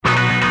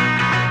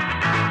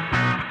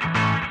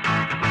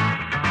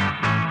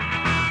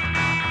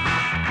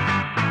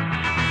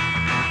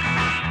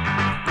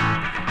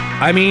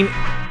I mean,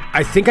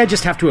 I think I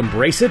just have to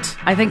embrace it.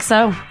 I think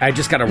so. I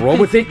just got to roll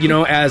with it,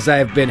 as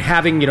I've been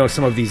having,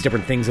 some of these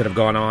different things that have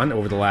gone on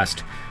over the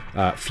last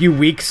few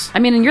weeks. I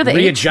mean, and you're the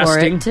age for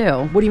readjusting. it,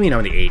 too. What do you mean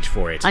I'm the age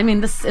for it? I mean,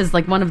 this is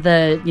like one of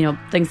the,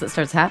 things that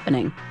starts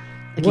happening.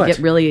 If What? you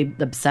get really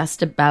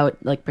obsessed about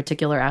like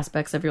particular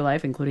aspects of your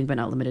life, including but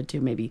not limited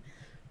to maybe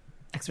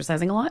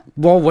exercising a lot.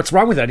 Well, what's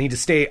wrong with it? I need to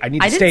stay in shape. I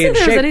didn't say there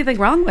was anything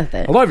wrong with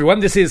it. Hello, everyone.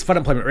 This is Fun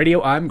Employment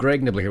Radio. I'm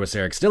Greg Nibbler here with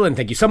Sarah Still, and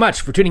thank you so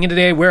much for tuning in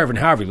today, wherever and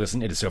however you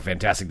listen. It is so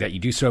fantastic that you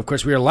do so. Of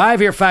course, we are live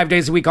here 5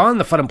 days a week on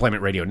the Fun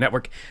Employment Radio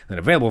Network, and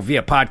available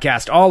via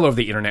podcast all over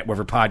the internet,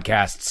 wherever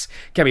podcasts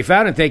can be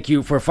found. And thank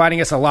you for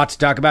finding us. A lot to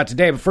talk about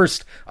today. But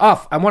first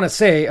off, I want to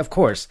say, of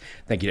course,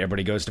 thank you to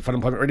everybody who goes to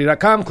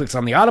funemploymentradio.com, clicks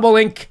on the Audible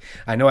link.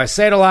 I know I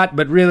say it a lot,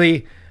 but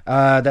really,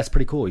 that's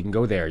pretty cool. You can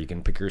go there. You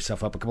can pick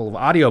yourself up a couple of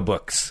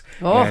audiobooks.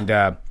 And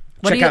are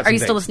you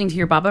still listening to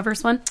your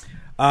Babaverse one?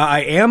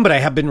 I am, but I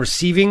have been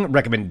receiving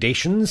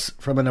recommendations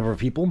from a number of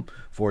people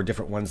for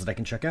different ones that I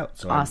can check out.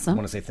 So awesome. I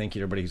want to say thank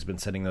you to everybody who's been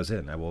sending those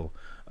in. I will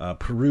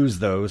peruse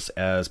those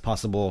as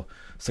possible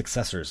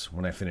successors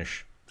when I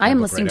finish. I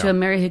am listening to a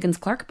Mary Higgins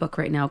Clark book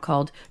right now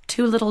called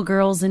Two Little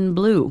Girls in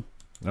Blue.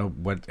 Oh,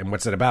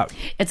 what's it about?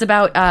 It's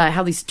about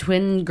how these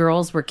twin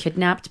girls were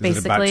kidnapped, basically.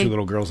 Is it about two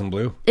little girls in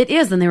blue? It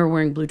is, and they were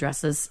wearing blue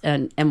dresses,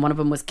 and one of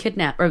them was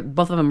kidnapped, or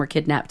both of them were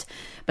kidnapped.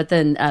 But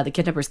then the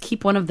kidnappers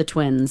keep one of the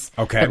twins,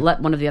 but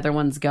let one of the other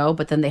ones go.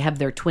 But then they have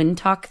their twin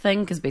talk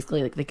thing, because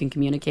basically like, they can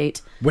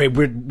communicate. Wait,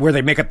 where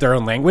they make up their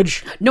own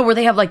language? No, where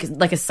they have like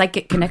a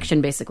psychic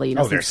connection, basically.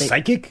 They're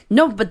psychic?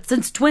 No, but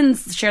since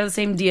twins share the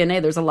same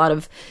DNA, there's a lot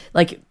of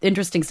like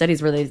interesting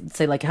studies where they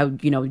say like how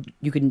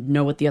you can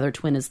know what the other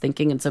twin is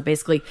thinking, and so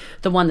basically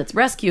the one that's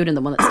rescued and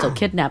the one that's still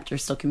kidnapped are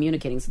still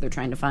communicating. So they're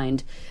trying to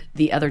find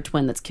the other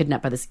twin that's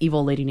kidnapped by this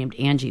evil lady named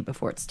Angie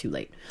before it's too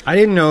late. I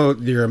didn't know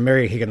your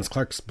Mary Higgins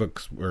Clark's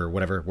books or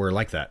whatever were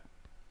like that.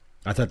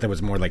 I thought that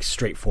was more like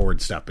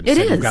straightforward stuff. But it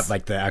is. You've got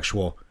like the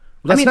actual.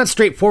 Well, that's not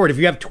straightforward. If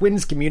you have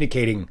twins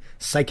communicating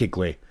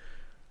psychically,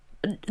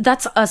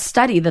 that's a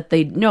study that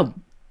they know.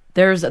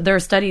 There are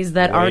studies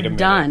that are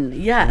done.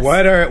 Yes.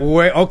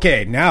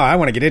 Okay, now I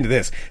want to get into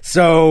this.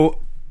 So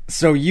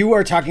you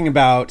are talking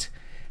about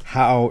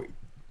how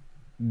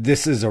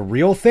this is a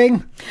real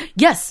thing?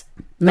 Yes.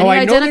 Many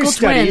identical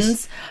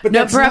twins, but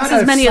perhaps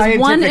as many as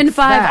 1 in 5,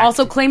 fact.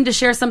 also claim to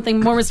share something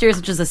more mysterious,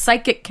 which is a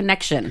psychic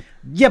connection.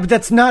 Yeah, but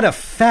that's not a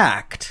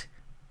fact.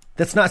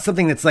 That's not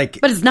something that's like...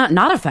 But it's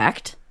not a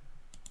fact.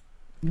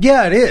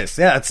 Yeah, it is.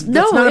 Yeah, it's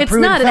not a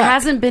proven fact. It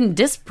hasn't been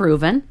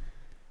disproven.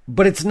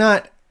 But it's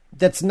not...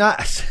 That's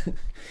not...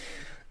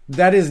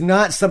 That is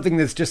not something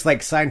that's just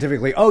like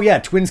scientifically, oh yeah,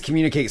 twins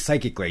communicate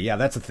psychically. Yeah,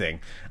 that's a thing.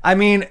 I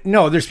mean,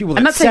 no, there's people that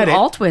I'm not saying it.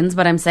 all twins,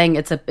 but I'm saying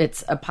it's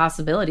a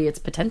possibility, it's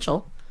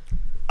potential.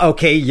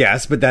 Okay,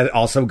 yes, but that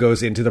also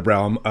goes into the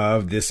realm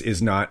of this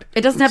is not. It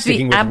doesn't have to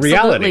be absolutely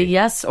reality.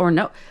 Yes or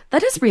no.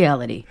 That is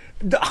reality.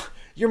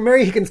 Your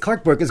Mary Higgins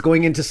Clark book is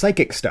going into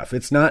psychic stuff.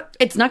 It's not.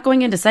 It's not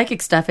going into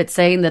psychic stuff. It's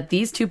saying that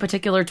these two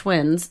particular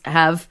twins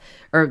have,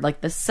 or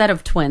like this set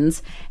of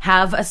twins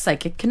have a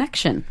psychic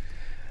connection.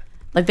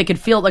 Like they could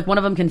feel, like one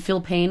of them can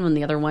feel pain when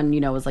the other one,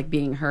 is like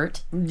being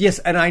hurt. Yes,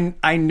 and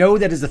I know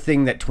that is a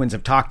thing that twins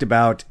have talked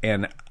about,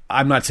 and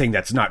I'm not saying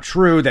that's not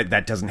true,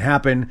 that doesn't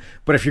happen.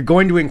 But if you're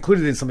going to include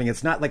it in something,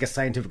 it's not like a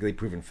scientifically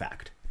proven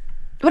fact.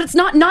 But it's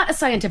not a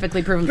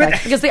scientifically proven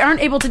fact because they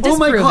aren't able to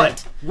disprove it. Oh my God.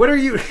 it. What are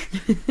you...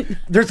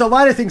 There's a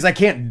lot of things I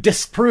can't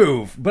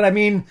disprove, but I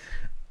mean,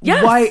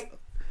 yes. Why...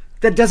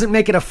 That doesn't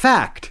make it a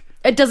fact.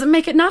 It doesn't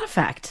make it not a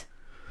fact.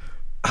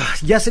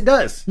 Yes, it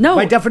does. No.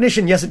 By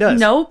definition, yes, it does.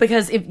 No,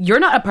 because if you're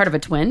not a part of a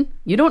twin,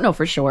 you don't know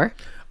for sure.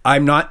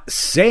 I'm not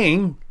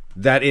saying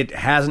that it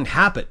hasn't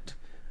happened,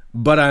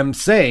 but I'm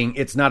saying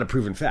it's not a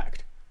proven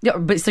fact. Yeah,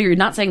 but so you're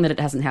not saying that it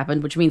hasn't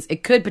happened, which means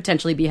it could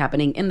potentially be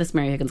happening in this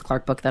Mary Higgins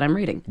Clark book that I'm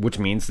reading. Which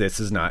means this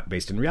is not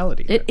based in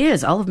reality. It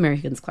is. All of Mary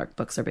Higgins Clark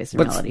books are based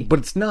in reality. But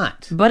it's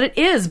not. But it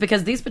is,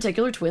 because these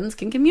particular twins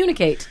can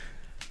communicate.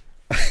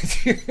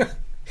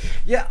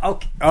 Yeah,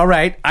 okay. All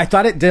right. I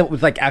thought it dealt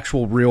with like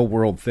actual real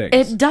world things.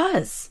 It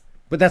does.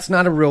 But that's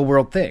not a real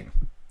world thing.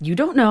 You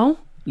don't know.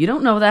 You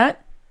don't know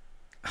that.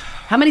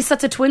 How many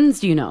sets of twins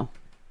do you know?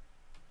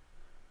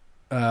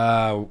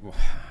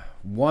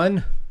 One.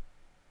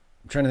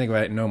 I'm trying to think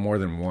about it. No more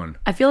than one.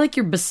 I feel like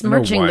you're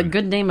besmirching the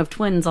good name of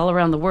twins all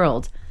around the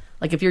world.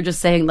 Like if you're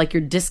just saying, like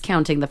you're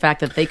discounting the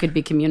fact that they could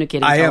be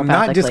communicating I am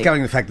not telepathically.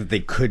 discounting the fact that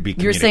they could be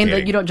communicating. You're saying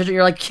that you don't judge it.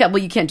 You're like, yeah,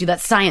 well, you can't do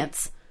that.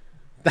 Science.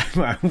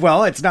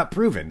 Well, it's not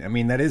proven. I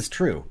mean, that is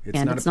true. It's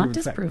and not it's a not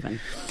disproven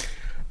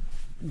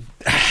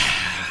disproven.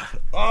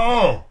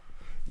 Oh,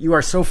 you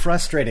are so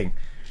frustrating.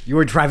 You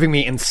are driving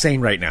me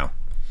insane right now.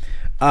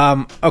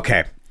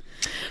 Okay.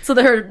 So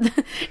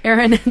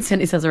Aaron and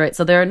Cindy says, all right,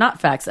 so there are not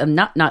facts and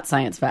not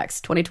science facts.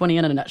 2020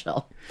 in a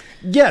nutshell.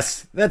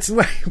 Yes, that's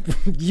what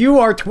you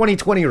are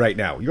 2020 right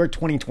now. You're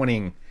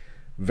 2020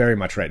 very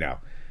much right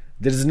now.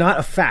 This is not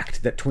a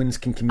fact that twins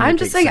can communicate. I'm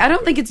just saying, separately. I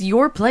don't think it's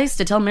your place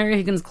to tell Mary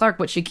Higgins Clark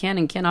what she can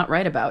and cannot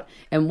write about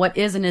and what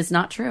is and is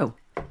not true.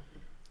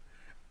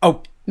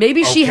 Oh,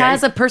 Maybe she Okay.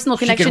 has a personal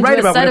She connection can write to a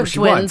about set whatever of she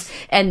twins, wants.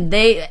 and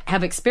they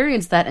have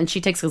experienced that, and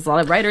she takes, because a lot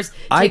of writers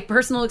take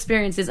personal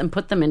experiences and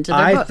put them into their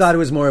I books. thought it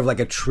was more of like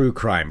a true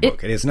crime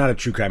book. It is not a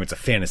true crime. It's a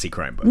fantasy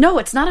crime book. No,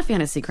 it's not a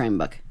fantasy crime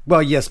book.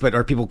 Well, yes, but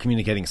are people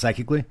communicating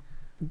psychically?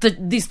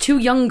 These two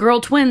young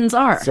girl twins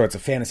are. So it's a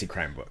fantasy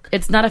crime book.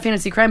 It's not a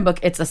fantasy crime book.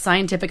 It's a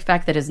scientific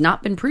fact that has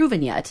not been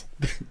proven yet.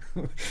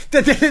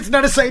 It's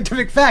not a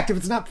scientific fact if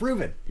it's not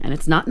proven. And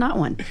it's not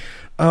one.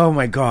 Oh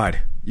my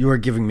God. You are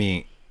giving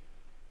me...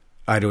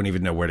 I don't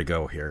even know where to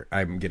go here.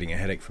 I'm getting a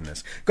headache from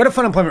this. Go to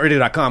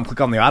funemploymentradio.com,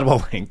 click on the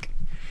Audible link,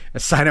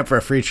 and sign up for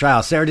a free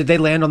trial. Sarah, did they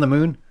land on the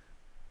moon?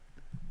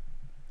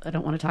 I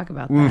don't want to talk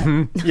about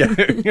that.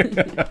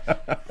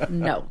 Yeah.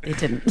 No, they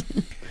didn't.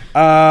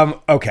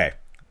 Okay.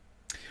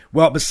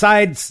 Well,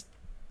 besides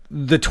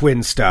the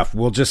twin stuff,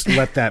 we'll just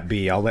let that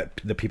be. I'll let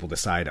the people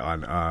decide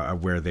on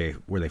where they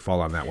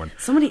fall on that one.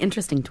 So many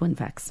interesting twin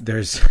facts.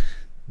 There's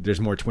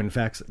more twin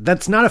facts.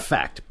 That's not a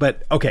fact,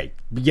 but okay.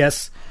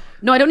 Yes.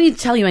 No, I don't need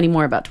to tell you any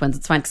more about twins.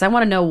 It's fine, because I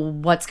want to know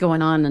what's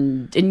going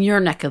on in your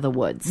neck of the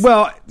woods.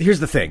 Well,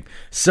 here's the thing.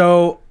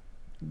 So,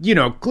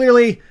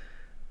 clearly,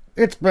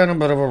 it's been a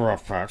bit of a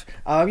rough patch.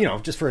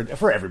 Just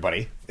for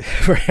everybody.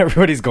 For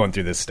everybody's going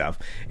through this stuff.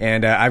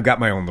 And I've got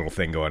my own little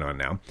thing going on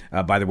now.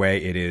 By the way,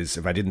 it is,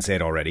 if I didn't say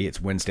it already, it's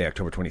Wednesday,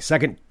 October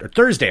 22nd, or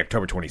Thursday,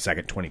 October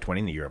 22nd, 2020,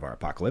 in the year of our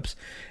apocalypse.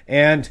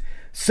 And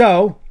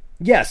so...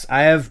 yes,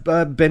 I have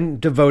been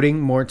devoting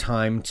more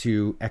time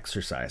to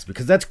exercise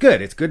because that's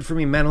good. It's good for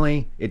me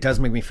mentally. It does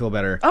make me feel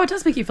better. Oh, it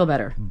does make you feel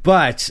better.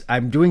 But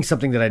I'm doing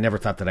something that I never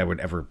thought that I would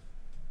ever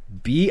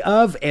be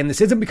of. And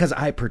this isn't because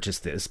I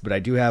purchased this, but I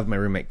do have my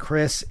roommate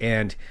Chris,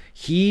 and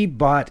he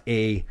bought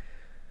a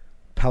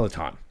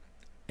Peloton.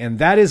 And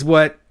that is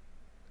what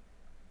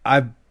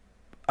I've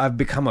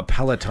become, a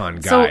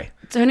Peloton guy. So,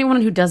 to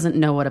anyone who doesn't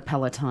know what a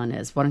Peloton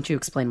is, why don't you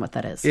explain what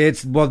that is?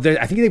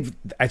 I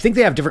think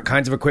they have different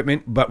kinds of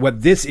equipment, but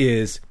what this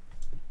is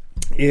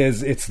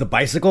it's the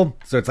bicycle.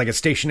 So it's like a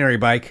stationary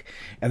bike,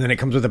 and then it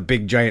comes with a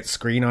big giant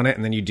screen on it,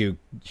 and then you do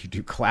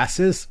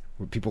classes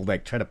where people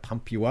like try to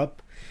pump you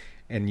up,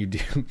 and you do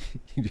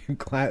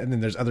class, and then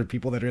there's other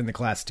people that are in the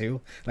class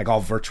too, like all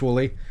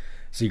virtually.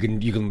 So you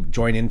can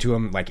join into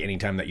them like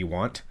anytime that you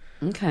want.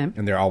 Okay.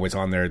 And they're always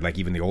on there, like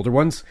even the older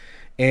ones.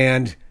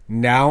 And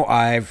now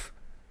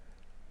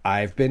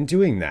I've been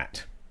doing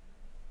that.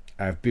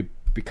 I've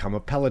become a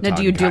Peloton Now,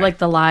 do you guy. do like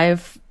the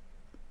live?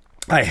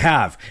 I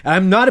have.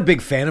 I'm not a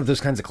big fan of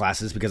those kinds of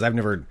classes because I've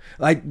never,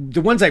 like,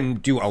 the ones I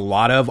do a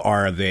lot of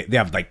are they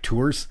have like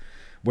tours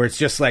where it's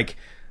just like,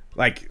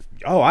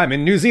 oh, I'm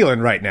in New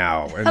Zealand right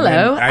now. And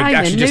Hello, I I'm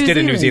actually in just New did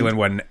a New Zealand. Zealand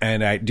one,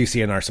 and I do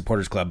see in our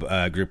supporters club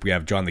group we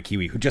have John the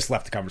Kiwi, who just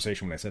left the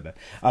conversation when I said that.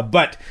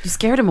 But You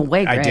scared him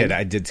away, Greg.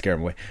 I did scare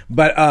him away.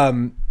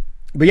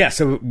 But yeah,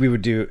 so we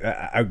would do.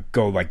 I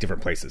go like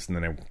different places, and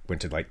then I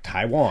went to like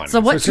Taiwan. So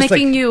what's it's just,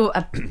 making like, you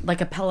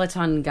a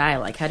Peloton guy?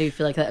 Like, how do you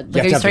feel like that? You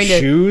Like, have to have the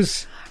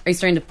shoes. Are you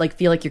starting to like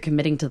feel like you're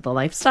committing to the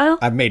lifestyle?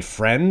 I've made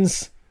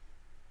friends.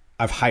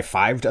 I've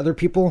high-fived other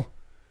people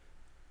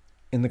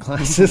in the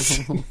classes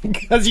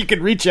because you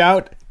can reach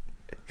out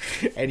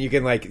and you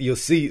can you'll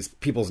see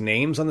people's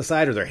names on the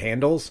side or their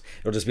handles.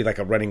 It'll just be like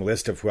a running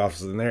list of who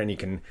else is in there, and you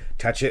can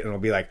touch it and it'll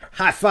be like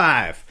high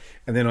five.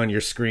 And then on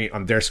your screen,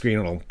 on their screen,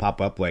 it'll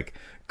pop up like,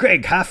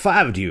 Greg high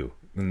fived you,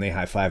 and they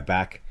high five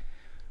back.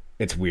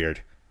 It's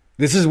weird.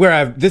 This is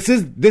where this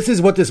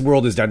is what this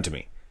world has done to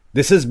me.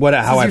 This is how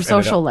I've This is your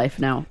ended social up. life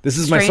now. This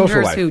is my social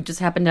life. Strangers who just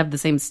happen to have the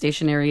same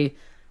stationary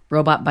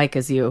robot bike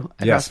as you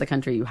across Yes. the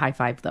country, you high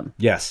five them.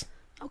 Yes.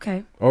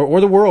 Okay.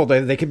 Or the world.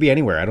 They could be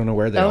anywhere. I don't know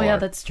where they all Oh, yeah, are.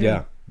 that's true.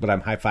 Yeah, but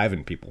I'm high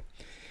fiving people,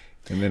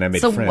 and then I made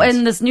So friends.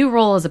 in this new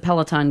role as a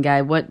Peloton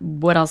guy, what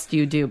else do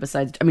you do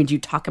besides? I mean, do you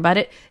talk about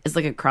it? It's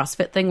like a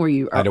CrossFit thing where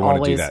you are I don't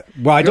want to do always that.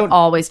 Well, I you're don't.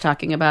 always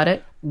talking about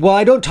it. Well,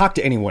 I don't talk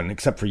to anyone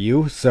except for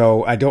you,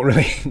 so I don't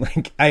really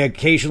like. I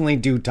occasionally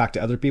do talk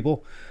to other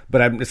people,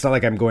 but it's not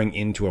like I'm going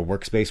into a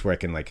workspace where I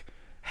can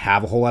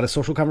have a whole lot of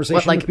social conversation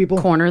What, like with people.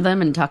 corner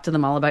them and talk to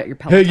them all about your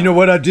Peloton? Hey, you know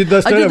what I did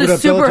last night? I did went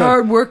this to super Peloton.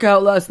 hard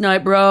workout last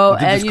night, bro,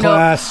 did and this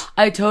class.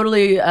 I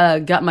totally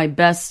got my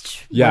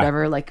best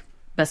Yeah.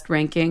 best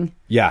ranking.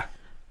 Yeah.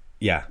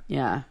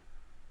 Yeah.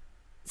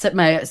 Set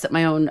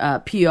my own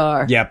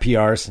PR. Yeah,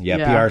 PRs. Yeah,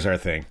 Yeah. PRs are a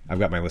thing. I've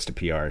got my list of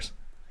PRs.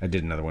 I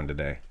did another one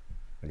today.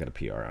 I got a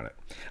PR on it.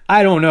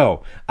 I don't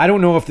know. I don't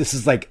know if this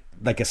is like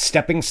a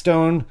stepping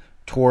stone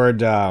toward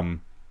the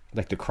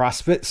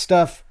CrossFit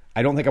stuff.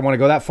 I don't think I want to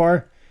go that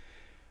far.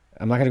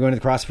 I'm not going to go into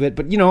the CrossFit,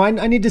 but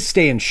I need to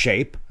stay in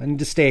shape. I need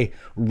to stay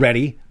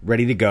ready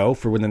to go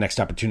for when the next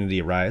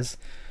opportunity arrives,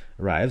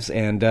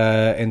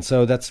 and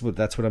so that's what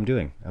I'm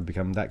doing. I've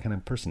become that kind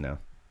of person now.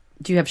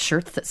 Do you have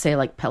shirts that say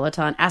like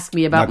Peloton? Ask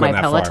me about Not my going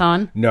that far.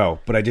 Peloton. No,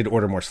 but I did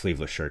order more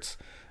sleeveless shirts.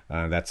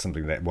 That's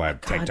something that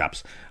tank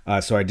tops.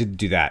 So I did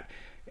do that,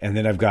 and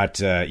then I've got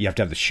you have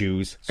to have the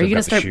shoes. So Are you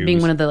I've gonna got the start being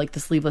shoes. one of the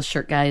sleeveless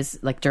shirt guys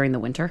during the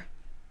winter?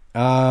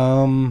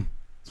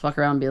 Just walk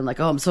around being like,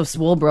 "Oh, I'm so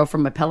swole, bro,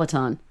 from my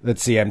Peloton."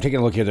 Let's see. I'm taking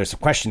a look here. There's some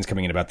questions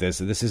coming in about this.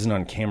 This isn't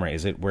on camera,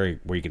 is it? Where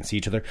you can see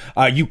each other.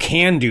 You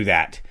can do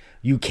that.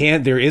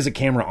 There is a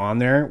camera on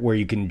there where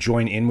you can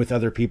join in with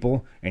other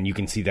people and you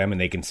can see them and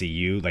they can see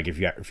you. Like if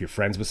you're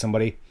friends with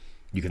somebody,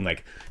 you can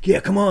like, yeah,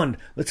 come on,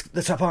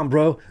 let's hop on,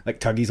 bro. Like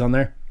Tuggy's on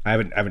there. I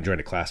haven't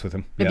joined a class with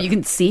him. If you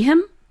can see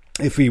him?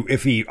 If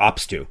he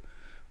opts to,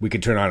 we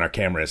could turn on our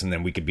cameras and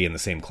then we could be in the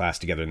same class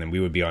together and then we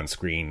would be on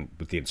screen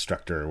with the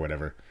instructor or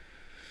whatever.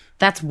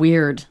 That's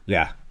weird.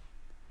 Yeah.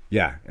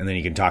 Yeah. And then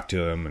you can talk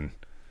to him and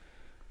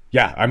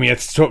yeah, I mean,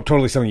 it's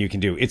totally something you can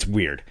do. It's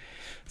weird.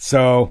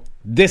 So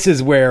this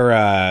is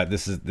where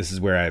this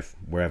is where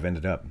I've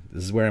ended up.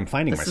 This is where I'm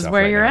finding myself. This is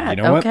where you're now. at.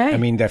 You know okay. what? I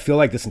mean, I feel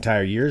like this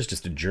entire year is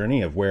just a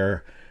journey of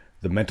where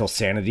the mental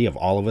sanity of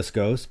all of us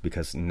goes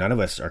because none of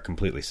us are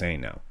completely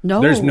sane now.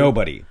 No, there's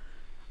nobody.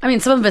 I mean,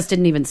 some of us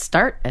didn't even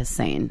start as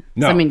sane.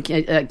 No, I mean,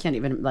 I can't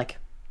even like.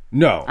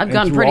 No, I've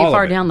gone pretty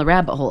far down the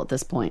rabbit hole at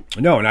this point.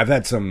 No, and I've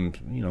had some,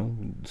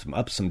 some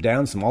ups, some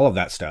downs, some all of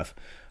that stuff.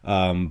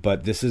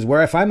 But this is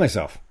where I find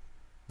myself.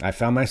 I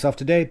found myself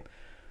today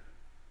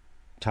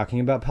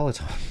talking about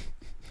Peloton.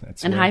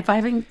 And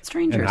high-fiving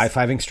strangers. And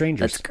high-fiving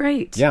strangers. That's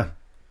great. Yeah.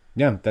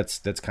 Yeah, that's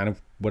kind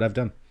of what I've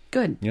done.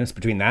 Good. It's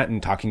between that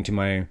and talking to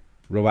my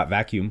robot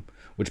vacuum,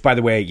 which, by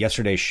the way,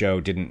 yesterday's show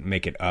didn't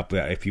make it up.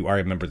 If you are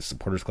a member of the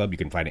Supporters Club, you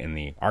can find it in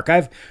the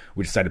archive.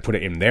 We decided to put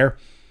it in there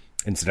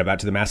instead of out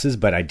to the masses,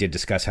 but I did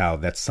discuss how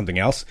that's something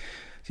else.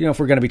 So, if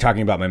we're going to be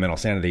talking about my mental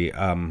sanity,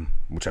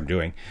 which I'm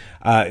doing,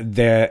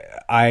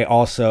 I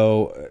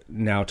also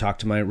now talk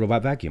to my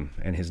robot vacuum,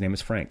 and his name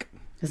is Frank.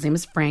 His name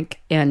is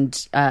Frank, and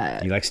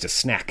he likes to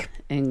snack.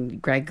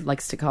 And Greg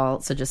likes to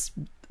call. So just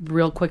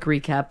real quick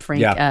recap.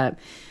 Frank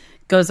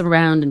goes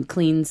around and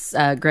cleans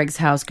Greg's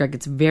house. Greg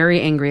gets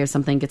very angry if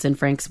something gets in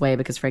Frank's way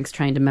because Frank's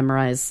trying to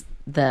memorize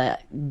the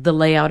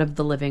layout of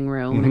the living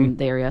room and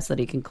the area so that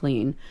he can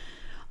clean.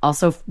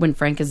 Also, when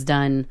Frank is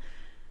done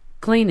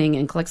cleaning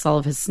and collects all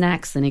of his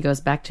snacks, then he goes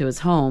back to his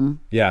home.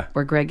 Yeah,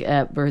 where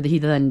where he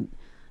then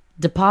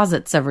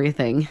deposits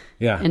everything.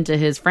 Into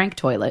his Frank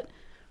toilet.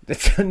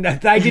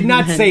 I did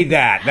not say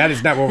that. That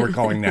is not what we're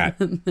calling that.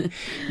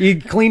 He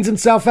cleans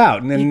himself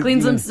out, and then he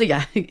cleans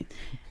himself.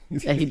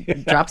 Yeah, he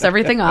drops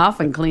everything off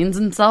and cleans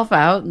himself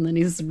out, and then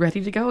he's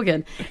ready to go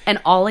again. And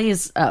Ollie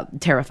is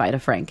terrified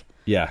of Frank.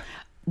 Yeah,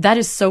 that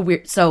is so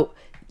weird. So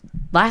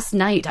last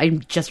night,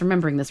 I'm just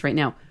remembering this right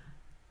now.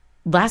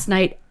 Last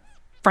night,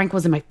 Frank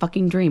was in my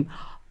fucking dream.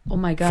 Oh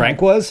my god,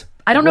 Frank was.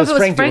 I don't know if it was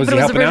Frank, but it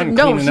was a version.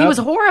 No, he was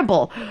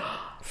horrible.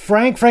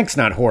 Frank's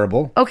not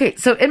horrible. Okay,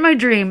 so in my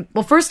dream,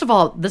 well, first of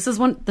all, this is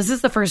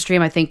the first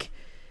dream I think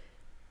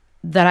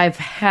that I've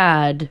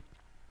had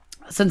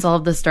since all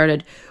of this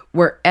started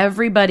where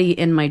everybody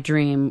in my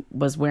dream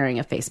was wearing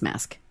a face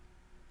mask.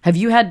 Have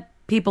you had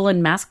people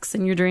in masks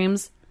in your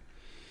dreams?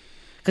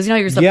 Because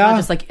your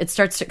subconscious, it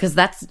starts to, because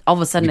that's all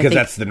of a sudden, because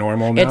that's the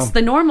normal now? It's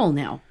the normal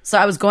now. So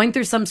I was going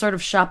through some sort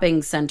of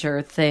shopping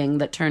center thing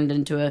that turned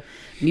into a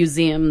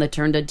museum, that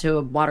turned into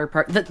a water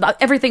park.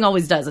 Everything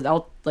always does. It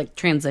all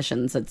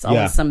transitions. It's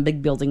always some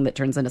big building that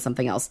turns into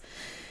something else.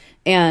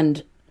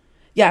 And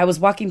I was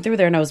walking through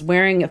there and I was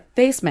wearing a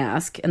face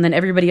mask, and then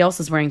everybody else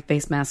was wearing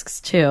face masks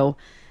too.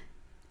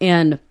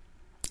 And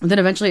then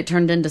eventually it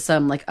turned into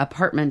some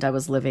apartment I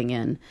was living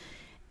in.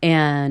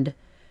 And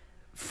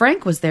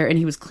Frank was there and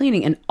he was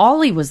cleaning, and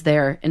Ollie was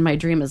there in my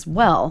dream as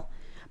well.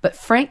 But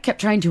Frank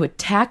kept trying to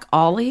attack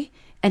Ollie,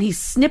 and he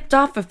snipped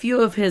off a few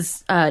of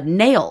his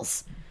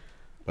nails.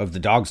 Of the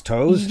dog's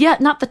toes? Yeah,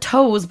 not the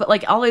toes, but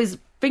Ollie's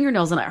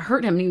fingernails, and it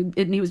hurt him.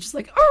 And he was just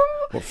like,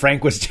 oh. Well,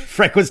 Frank was chasing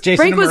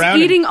him around. Frank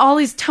was eating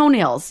Ollie's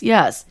toenails,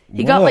 yes.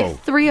 He got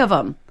 3 of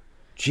them.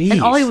 Jeez.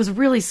 And Ollie was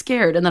really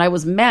scared, and then I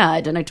was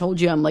mad, and I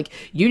told you, I'm like,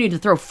 you need to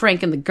throw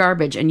Frank in the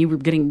garbage, and you were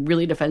getting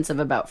really defensive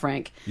about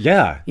Frank.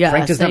 Yeah,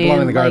 Frank does not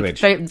belong in the garbage.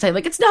 Say,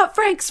 it's not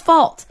Frank's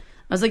fault.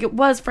 I was like, it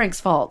was Frank's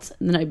fault.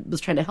 And then I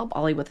was trying to help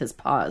Ollie with his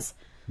paws.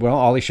 Well,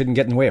 Ollie shouldn't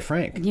get in the way of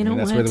Frank.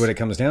 That's really what it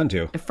comes down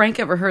to. If Frank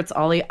ever hurts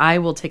Ollie, I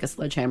will take a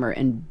sledgehammer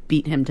and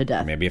beat him to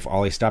death. Maybe if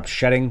Ollie stopped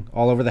shedding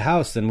all over the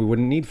house, then we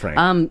wouldn't need Frank.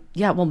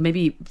 Well,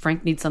 maybe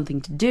Frank needs something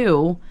to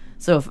do.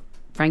 So if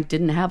Frank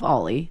didn't have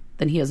Ollie,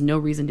 then he has no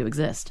reason to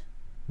exist.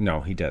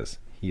 No, he does.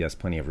 He has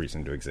plenty of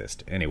reason to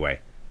exist. Anyway,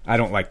 I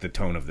don't like the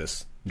tone of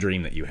this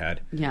dream that you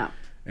had. Yeah.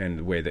 And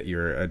the way that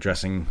you're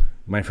addressing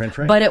my friend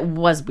Frank. But it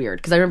was weird,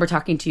 because I remember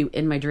talking to you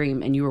in my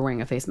dream, and you were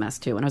wearing a face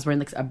mask too, and I was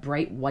wearing a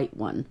bright white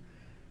one.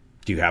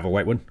 Do you have a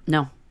white one?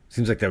 No.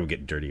 Seems like that would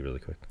get dirty really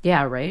quick.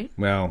 Yeah, right?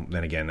 Well,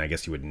 then again, I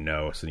guess you would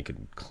know, so you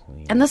could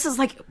clean. And this is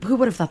who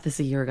would have thought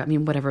this a year ago? I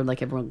mean, whatever,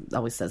 everyone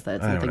always says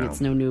that.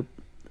 It's no new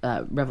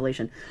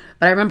revelation.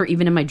 But I remember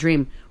even in my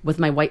dream, with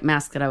my white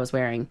mask that I was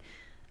wearing,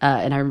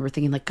 and I remember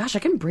thinking, gosh, I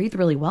can breathe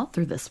really well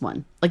through this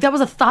one. That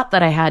was a thought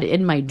that I had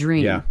in my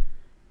dream. Yeah.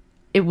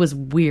 It was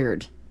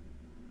weird.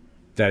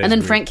 And then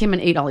weird. Frank came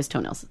and ate Ollie's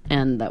toenails,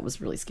 and that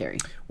was really scary.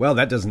 Well,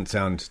 that doesn't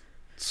sound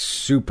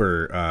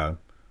super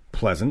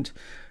pleasant.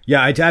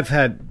 Yeah, I've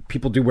had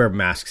people do wear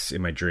masks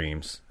in my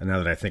dreams, and now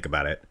that I think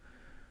about it.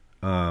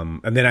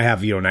 And then I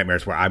have,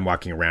 nightmares where I'm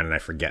walking around and I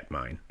forget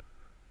mine.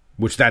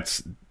 Which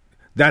that's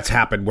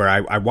happened where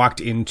I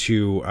walked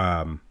into...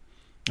 that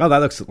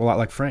looks a lot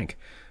like Frank.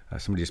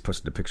 Somebody just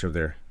posted a picture of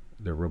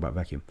their robot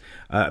vacuum.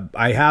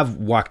 I have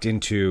walked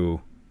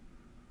into...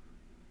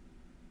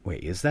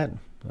 Wait, is that?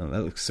 Well,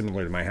 that looks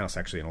similar to my house,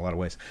 actually, in a lot of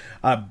ways.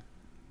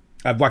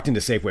 I've walked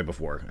into Safeway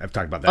before. I've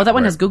talked about that. Oh, that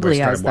one has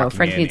googly eyes, though.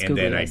 Frank hates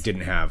googly eyes. And then I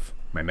didn't have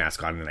my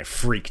mask on, and I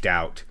freaked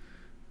out.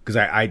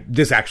 Because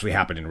this actually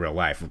happened in real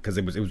life. Because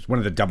it was one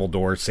of the double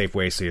door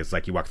Safeway. So it's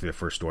like you walk through the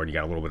first door, and you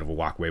got a little bit of a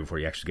walkway before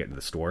you actually get into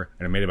the store.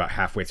 And I made it about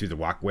halfway through the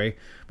walkway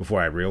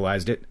before I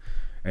realized it.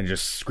 And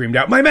just screamed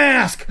out, "My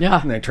mask!" Yeah.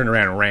 And I turned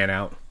around and ran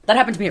out. That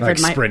happened to me at Fred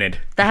Meyer. Sprinted.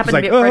 That happened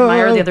to me at Fred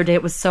Meyer the other day.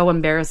 It was so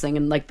embarrassing.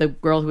 And like the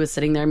girl who was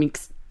sitting there, I mean,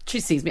 she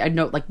sees me. I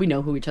know, like, we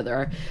know who each other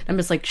are. I'm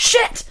just like,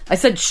 shit! I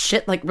said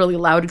shit, like, really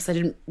loud because I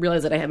didn't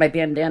realize that I had my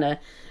bandana.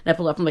 And I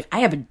pulled up. I'm like, I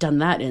haven't done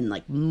that in,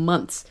 like,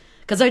 months.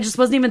 Because I just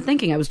wasn't even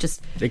thinking. I was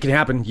just... It can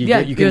happen. You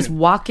can just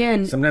walk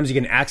in. Sometimes you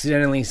can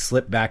accidentally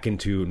slip back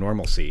into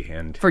normalcy.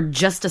 And for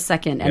just a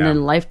second. And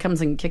then life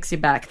comes and kicks you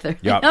back. There.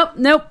 Yep.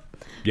 Nope.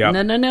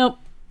 Yep. No.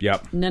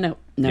 Yep. No.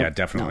 Yeah,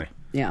 definitely.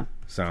 No. Yeah.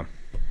 So,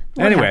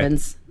 what anyway.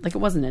 happens? Like, it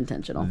wasn't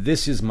intentional.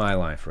 This is my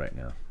life right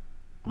now.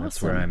 That's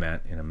Awesome. where I'm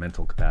at in a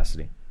mental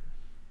capacity.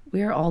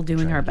 We are all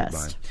doing our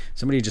best.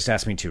 Somebody just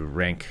asked me to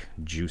rank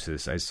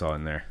juices I saw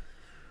in there.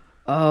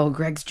 Oh,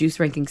 Greg's juice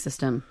ranking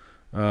system.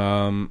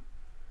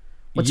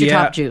 What's your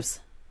top juice?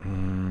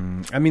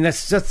 I mean,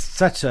 that's just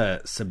such a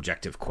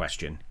subjective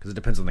question because it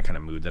depends on the kind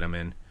of mood that I'm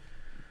in.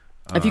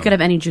 If you could have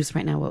any juice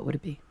right now, what would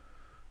it be?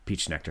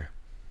 Peach nectar.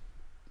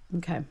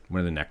 Okay. One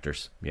of the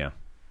nectars, yeah.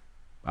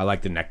 I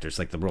like the nectars,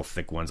 like the real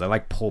thick ones. I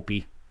like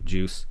pulpy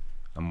juice.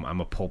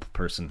 I'm a pulp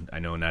person. I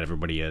know not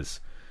everybody is.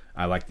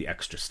 I like the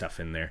extra stuff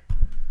in there.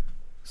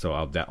 So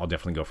I'll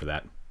definitely go for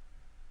that.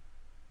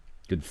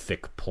 Good,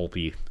 thick,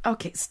 pulpy.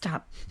 Okay,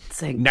 stop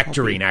saying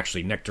nectarine, pulpy.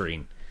 actually.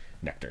 Nectarine.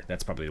 Nectar.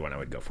 That's probably the one I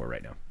would go for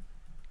right now.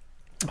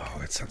 Oh,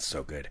 that sounds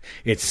so good.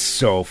 It's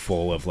so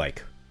full of,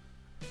 like...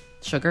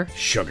 Sugar?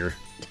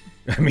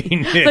 I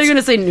mean, I thought you were going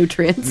to say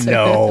nutrients.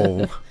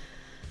 No.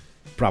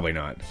 Probably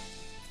not.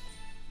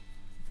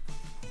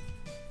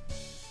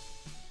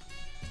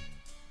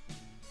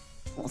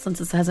 Well, since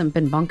this hasn't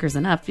been bonkers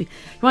enough, you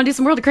want to do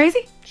some World of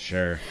Crazy?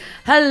 Sure.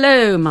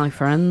 Hello, my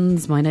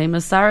friends. My name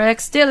is Sarah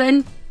X.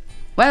 Dillon.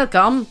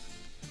 Welcome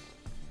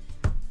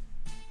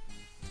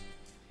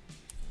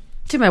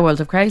to my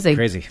World of Crazy.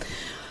 Crazy.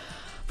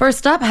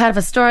 First up, I have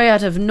a story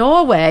out of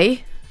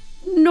Norway.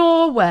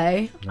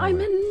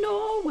 I'm in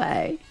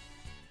Norway.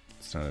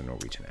 It's not a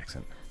Norwegian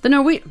accent.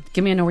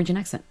 Give me a Norwegian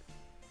accent.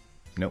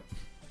 Nope.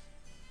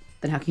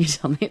 Then how can you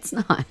tell me it's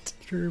not?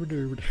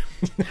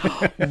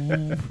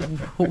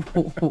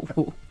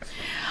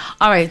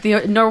 All right.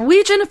 The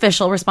Norwegian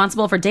official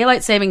responsible for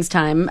daylight savings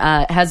time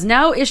has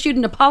now issued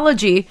an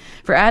apology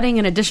for adding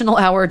an additional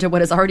hour to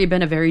what has already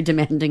been a very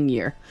demanding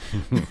year.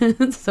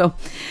 So,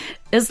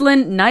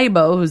 Iselin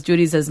Naibo, whose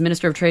duties as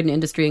Minister of Trade and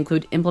Industry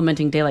include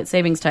implementing daylight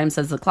savings time,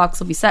 says the clocks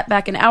will be set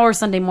back an hour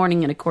Sunday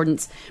morning in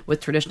accordance with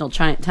traditional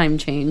time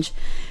change.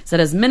 Said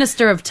as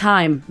Minister of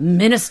Time. Oh,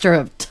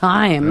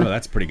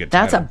 that's a pretty good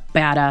That's title. a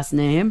badass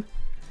name.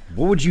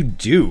 What would you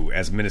do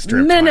as Minister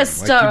of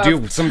Minister Time? Like, you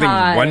do of something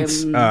Time.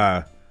 once,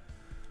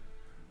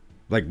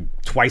 like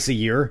twice a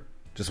year,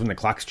 just when the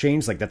clocks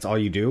change? Like, that's all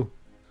you do?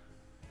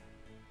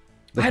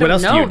 Like, I what don't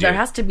else know. do you do? There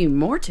has to be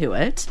more to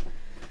it.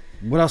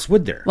 What else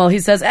would there? Well, he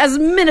says, as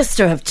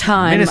Minister of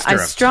Time, I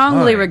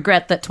strongly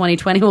regret that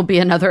 2020 will be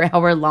another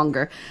hour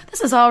longer.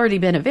 This has already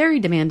been a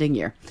very demanding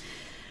year.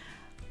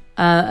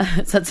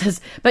 So it says,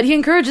 but he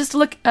encourages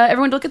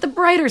everyone to look at the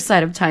brighter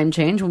side of time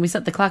change. When we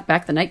set the clock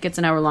back, the night gets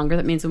an hour longer.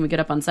 That means when we get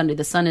up on Sunday,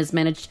 the sun has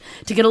managed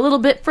to get a little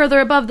bit further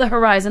above the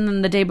horizon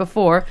than the day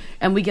before,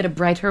 and we get a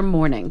brighter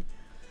morning.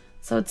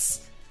 So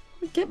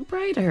we get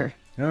brighter.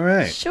 All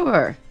right.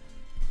 Sure.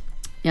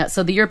 Yeah,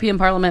 so the European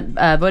Parliament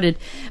voted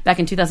back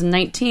in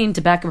 2019 to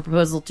back a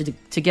proposal to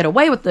do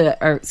away with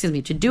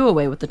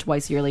the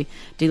twice yearly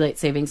daylight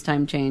savings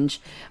time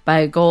change by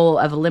a goal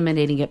of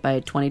eliminating it by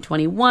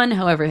 2021.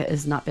 However, it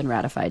has not been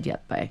ratified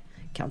yet by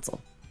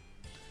council.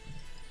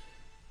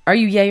 Are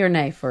you yay or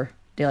nay for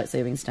daylight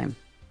savings time?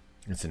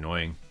 It's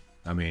annoying.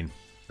 I mean,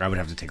 I would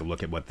have to take a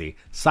look at what the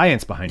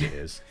science behind it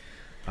is.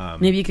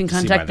 Maybe you can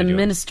contact the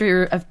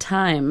Minister of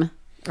Time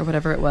or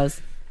whatever it was.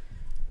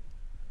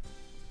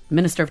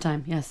 Minister of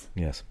Time, yes.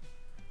 Yes.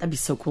 That'd be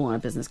so cool on a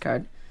business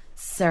card.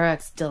 Sarah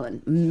X.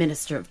 Dillon,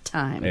 Minister of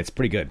Time. It's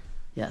pretty good.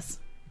 Yes.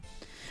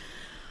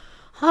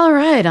 All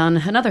right, on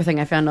another thing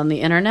I found on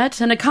the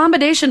internet, an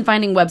accommodation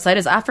finding website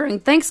is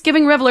offering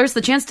Thanksgiving revelers the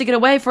chance to get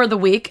away for the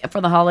week,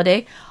 for the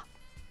holiday.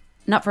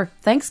 Not for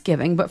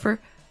Thanksgiving, but for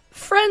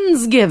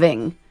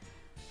Friendsgiving.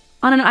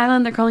 On an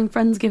island they're calling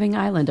Friendsgiving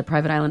Island, a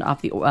private island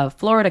off the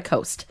Florida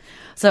coast.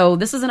 So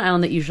this is an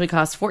island that usually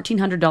costs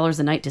 $1,400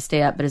 a night to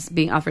stay at, but is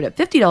being offered at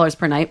 $50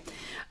 per night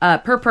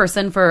per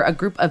person for a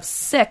group of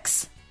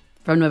 6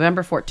 from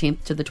November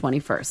 14th to the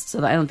 21st.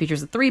 So the island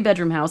features a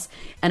 3-bedroom house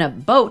and a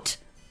boat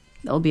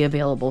that will be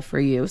available for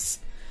use.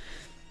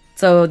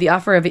 So the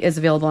offer is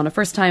available on a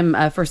first-come,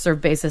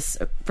 first-served basis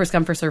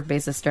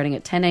starting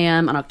at 10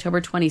 a.m. on October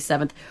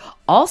 27th.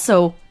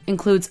 Also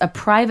includes a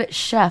private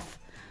chef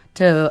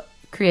to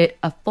create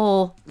a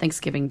full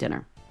Thanksgiving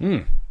dinner.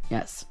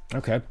 Yes.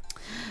 Okay.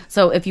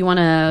 So if you want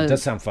Does to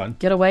sound fun.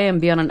 get away and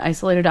be on an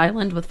isolated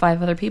island with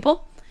 5 other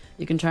people,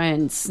 you can try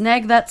and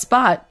snag that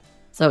spot.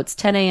 So it's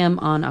 10 a.m.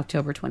 on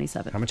October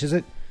 27th. How much is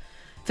it?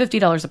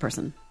 $50 a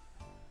person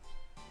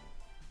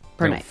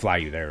per They'll night. fly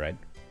you there, right?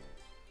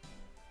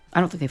 I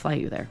don't think they fly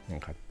you there,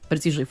 Okay. but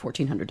it's usually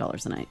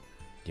 $1,400 a night.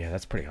 Yeah,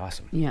 that's pretty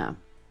awesome. Yeah.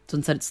 So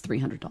instead it's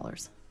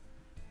 $300.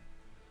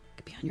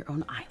 Could be on your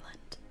own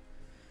island.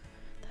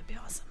 That'd be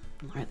awesome.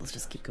 All right, let's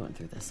just keep going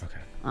through this. Okay.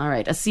 All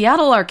right. A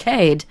Seattle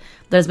arcade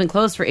that has been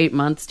closed for 8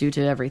 months due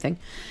to everything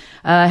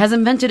has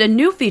invented a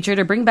new feature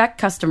to bring back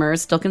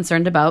customers still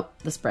concerned about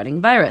the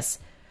spreading virus.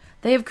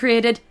 They have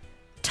created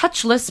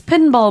touchless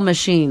pinball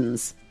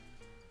machines.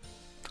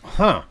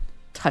 Huh.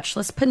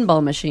 Touchless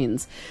pinball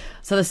machines.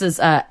 So this is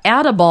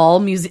Addaball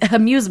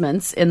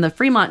Amusements in the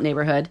Fremont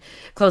neighborhood.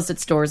 Closed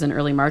its doors in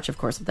early March, of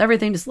course, with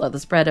everything to slow the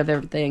spread of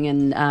everything.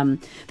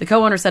 And the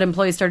co-owner said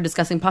employees started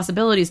discussing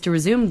possibilities to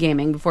resume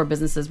gaming before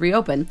businesses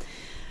reopen.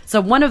 So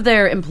one of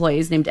their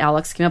employees, named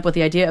Alex, came up with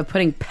the idea of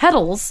putting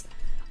pedals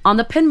on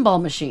the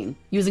pinball machine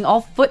using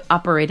all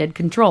foot-operated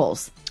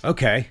controls.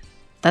 Okay.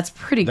 That's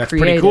pretty That's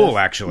creative. pretty cool,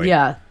 actually.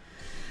 Yeah.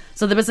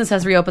 So the business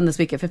has reopened this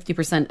week at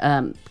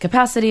 50%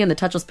 capacity, and the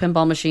touchless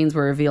pinball machines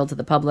were revealed to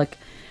the public.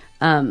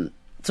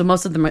 So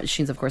most of the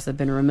machines, of course, have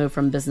been removed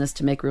from business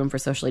to make room for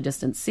socially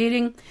distanced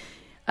seating.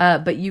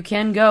 But you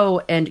can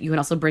go, and you can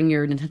also bring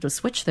your Nintendo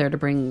Switch there to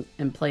bring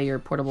and play your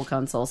portable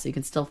console, so you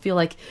can still feel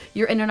like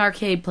you're in an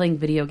arcade playing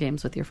video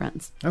games with your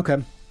friends.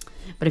 Okay.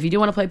 But if you do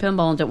want to play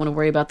pinball and don't want to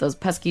worry about those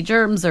pesky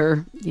germs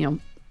or, the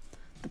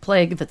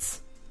plague that's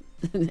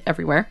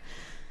everywhere,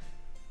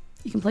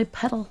 you can play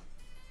pedal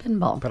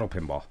pinball. Pedal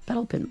pinball.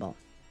 Pedal pinball. All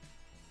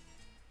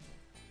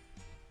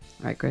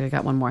right, Greg, I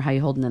got one more. How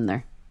you holding in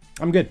there?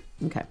 I'm good.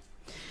 Okay.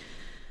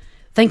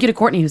 Thank you to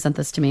Courtney who sent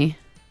this to me.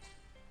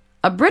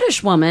 A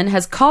British woman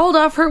has called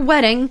off her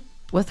wedding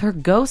with her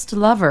ghost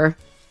lover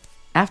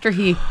after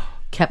he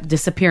kept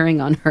disappearing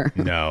on her.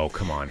 No,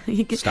 come on.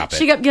 Stop it.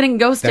 She kept getting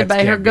ghosted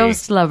by her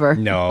ghost lover.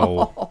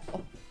 No.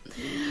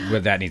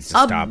 Well, that needs to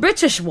A stop.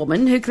 British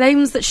woman who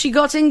claims that she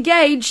got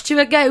engaged to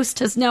a ghost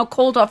has now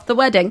called off the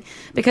wedding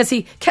because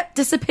he kept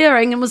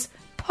disappearing and was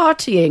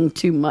partying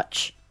too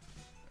much.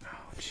 Oh,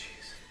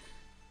 jeez.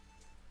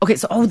 Okay,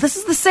 so, this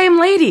is the same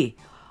lady.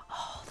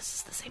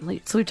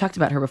 So we've talked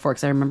about her before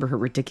because I remember her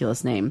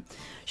ridiculous name.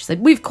 She said,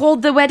 "We've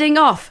called the wedding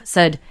off,"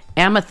 said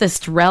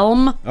Amethyst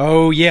Realm.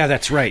 Oh, yeah,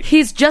 that's right.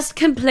 "He's just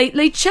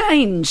completely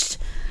changed."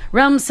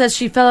 Realm says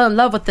she fell in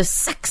love with the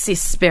sexy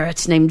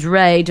spirit named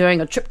Ray during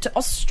a trip to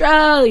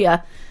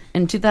Australia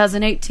in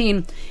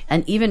 2018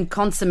 and even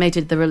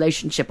consummated the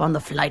relationship on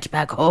the flight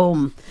back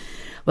home.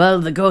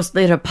 Well, the ghost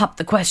later popped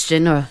the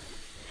question on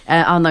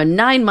their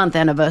 9-month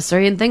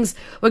anniversary, and things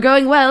were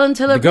going well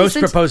until the ghost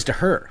proposed to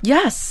her.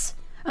 Yes.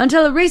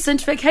 Until a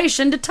recent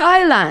vacation to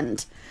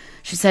Thailand.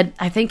 She said,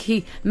 "I think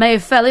he may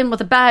have fell in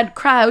with a bad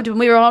crowd when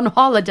we were on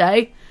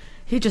holiday.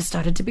 He just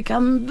started to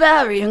become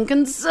very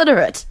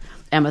inconsiderate,"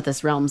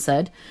 Amethyst Realm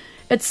said.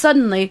 "It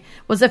suddenly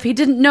was as if he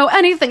didn't know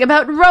anything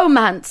about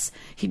romance.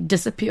 He'd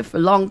disappear for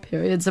long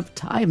periods of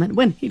time, and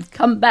when he'd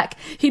come back,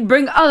 he'd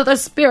bring other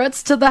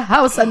spirits to the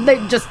house, and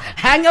they'd just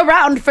hang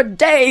around for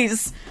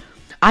days.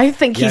 I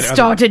think he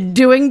started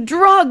doing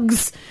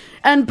drugs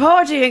and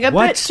partying a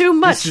bit too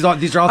much."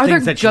 These are all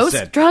things that she ghost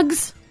said.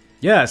 Drugs?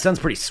 Yeah, it sounds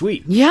pretty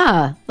sweet.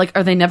 Yeah. Like,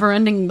 are they never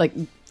ending,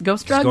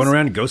 ghost drugs? Just going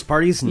around to ghost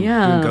parties and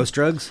doing ghost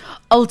drugs?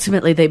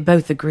 Ultimately, they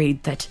both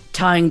agreed that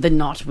tying the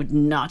knot would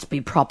not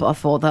be proper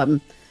for them.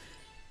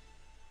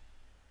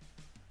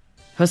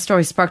 Her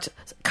story sparked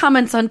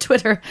comments on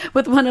Twitter,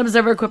 with one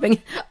observer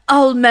quipping,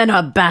 "All men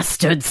are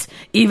bastards,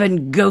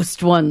 even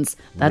ghost ones."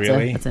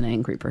 Really? That's an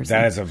angry person.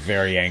 That is a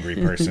very angry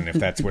person if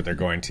that's what they're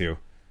going to.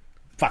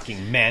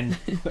 Fucking men.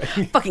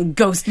 Fucking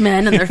ghost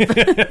men and they're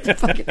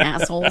fucking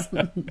assholes.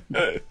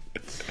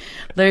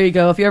 There you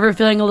go. If you're ever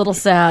feeling a little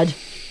sad,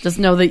 just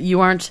know that you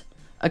aren't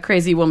a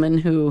crazy woman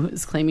who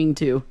is claiming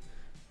to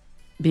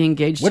be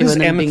engaged What to does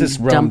and then being Amethyst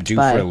Realm dumped do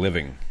by for a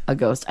living? a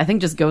ghost. I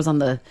think just goes on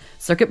the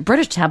circuit.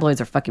 British tabloids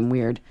are fucking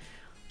weird.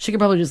 She could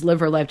probably just live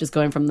her life just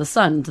going from the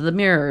Sun to the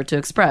Mirror to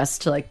Express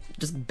to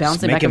just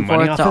bouncing back and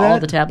forth to all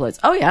the tabloids.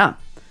 Oh yeah.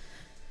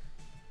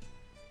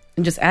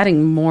 And just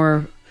adding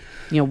more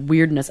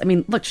weirdness. I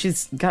mean, look,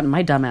 she's gotten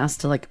my dumbass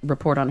to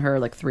report on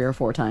her 3 or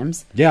 4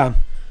 times. Yeah.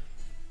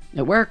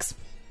 It works.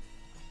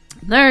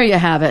 There you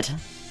have it.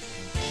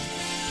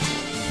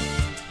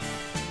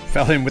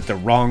 Fell in with the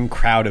wrong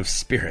crowd of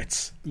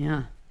spirits.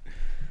 Yeah.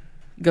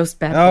 Ghost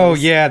bad Oh,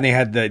 boys. yeah,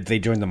 and they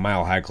joined the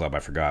Mile High Club. I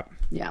forgot.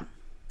 Yeah.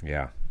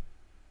 Yeah.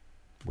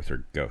 With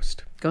her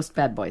ghost. Ghost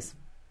bad boys.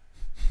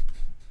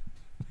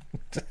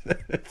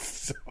 It's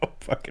so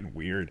fucking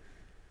weird.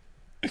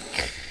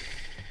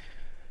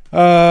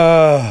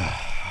 All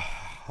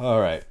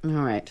right. All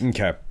right.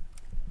 Okay.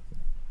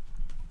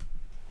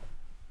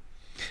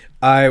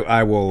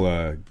 I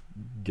will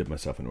get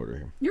myself in order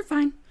here. You're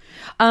fine.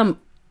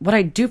 What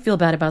I do feel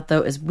bad about,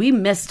 though, is we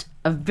missed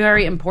a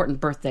very important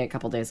birthday a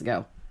couple days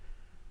ago.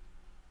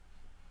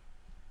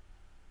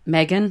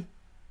 Megan.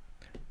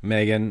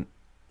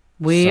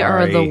 We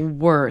are Sorry. the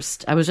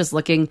worst. I was just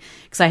looking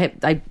because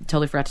I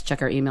totally forgot to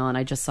check our email and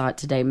I just saw it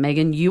today.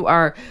 Megan, you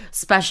are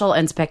special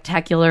and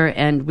spectacular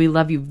and we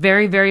love you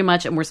very, very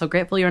much and we're so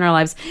grateful you're in our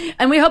lives.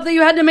 And we hope that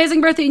you had an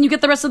amazing birthday and you get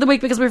the rest of the week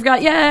because we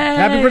forgot. Yay!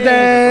 Happy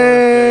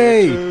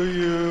birthday to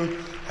you.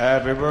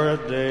 Happy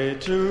birthday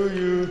to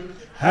you.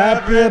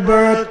 Happy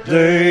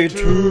birthday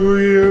to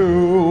you.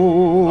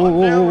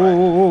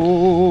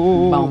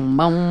 Boom,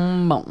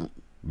 boom, boom.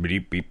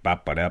 Beep, beep,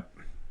 bop, ba, dap.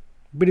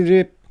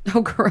 Beep.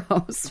 Oh,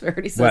 gross.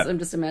 Verity says, What? I'm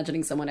just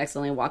imagining someone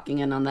accidentally walking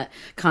in on that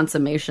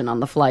consummation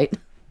on the flight.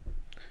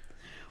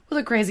 With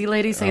a crazy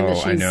lady saying that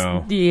she's... I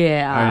know.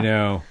 Yeah. I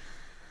know.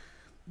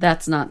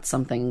 That's not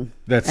something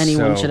That's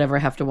anyone so- should ever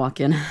have to walk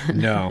in.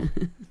 No.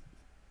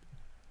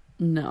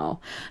 No.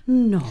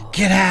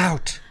 Get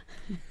out.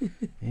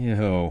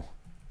 Ew.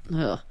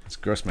 Ugh. Let's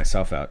gross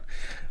myself out.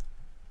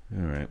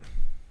 All right.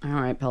 All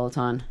right,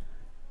 Peloton.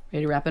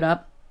 Ready to wrap it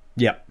up?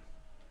 Yep.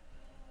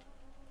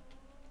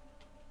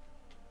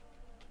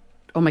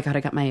 Oh my god, I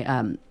got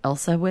my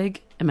Elsa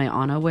wig and my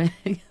Anna wig.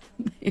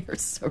 They are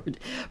so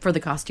for the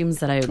costumes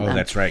that I. Oh,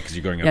 that's right, because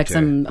you're going up Yeah, because to...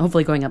 I'm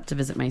hopefully going up to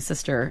visit my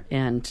sister,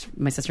 and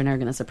my sister and I are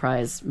going to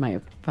surprise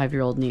my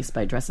 5-year-old niece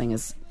by dressing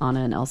as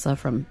Anna and Elsa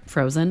from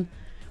Frozen.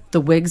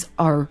 The wigs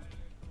are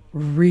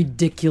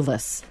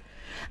ridiculous.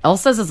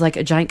 Elsa's is like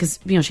a giant because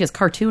she has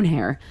cartoon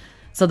hair,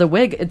 so the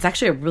wig it's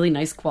actually a really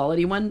nice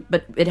quality one,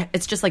 but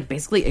it's just like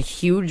basically a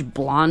huge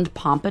blonde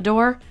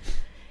pompadour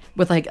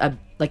with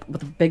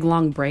with a big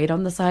long braid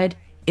on the side.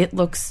 It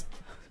looks.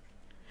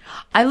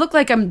 I look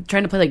like I'm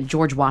trying to play like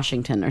George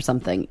Washington or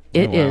something.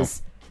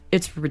 It's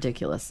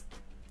ridiculous.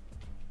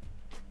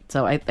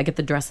 So I get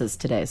the dresses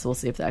today, so we'll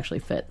see if they actually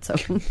fit. So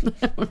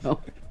I don't know.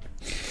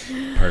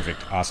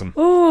 Perfect. Awesome.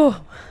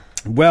 Oh,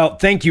 Well,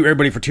 thank you,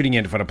 everybody, for tuning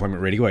in to Fun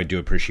Employment Radio. I do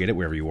appreciate it,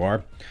 wherever you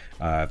are.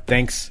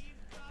 Thanks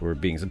for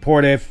being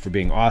supportive, for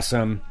being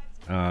awesome.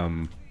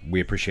 We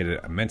appreciate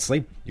it immensely.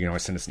 You can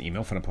always send us an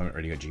email,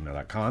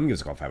 funemploymentradio@gmail.com. Give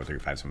us a call,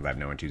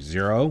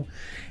 503-575-9120.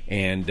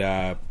 And,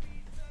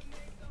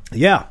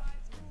 yeah,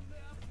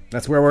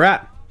 that's where we're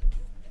at.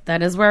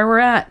 that is where we're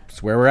at.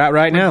 That's where we're at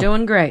right now.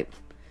 Doing great.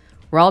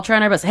 We're all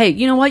trying our best. Hey,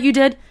 you know what you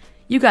did?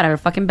 You got out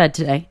of fucking bed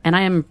today, and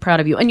I am proud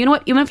of you. And you know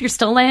what? Even if you're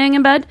still laying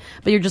in bed,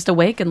 but you're just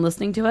awake and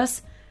listening to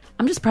us,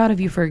 I'm just proud of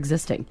you for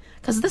existing.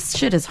 Because this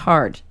shit is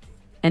hard.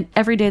 And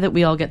every day that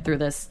we all get through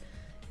this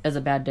is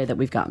a bad day that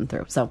we've gotten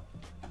through. So,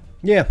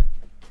 Yeah.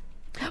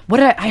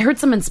 I heard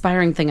some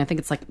inspiring thing. I think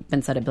it's like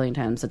been said a billion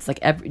times. It's like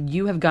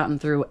you have gotten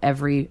through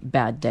every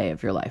bad day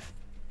of your life.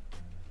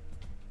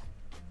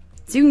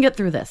 So you can get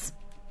through this.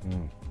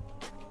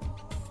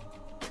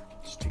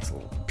 Just takes a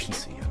little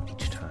piece of you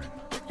each time.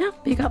 Yeah,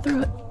 but you got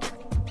through it.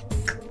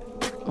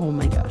 Oh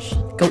my gosh.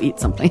 Go eat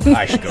something.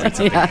 I should go eat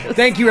something. Yeah.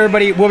 Thank you,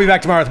 everybody. We'll be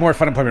back tomorrow with more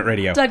Fun Employment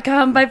Radio.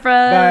 .com. Bye,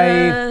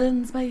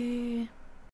 friends. Bye.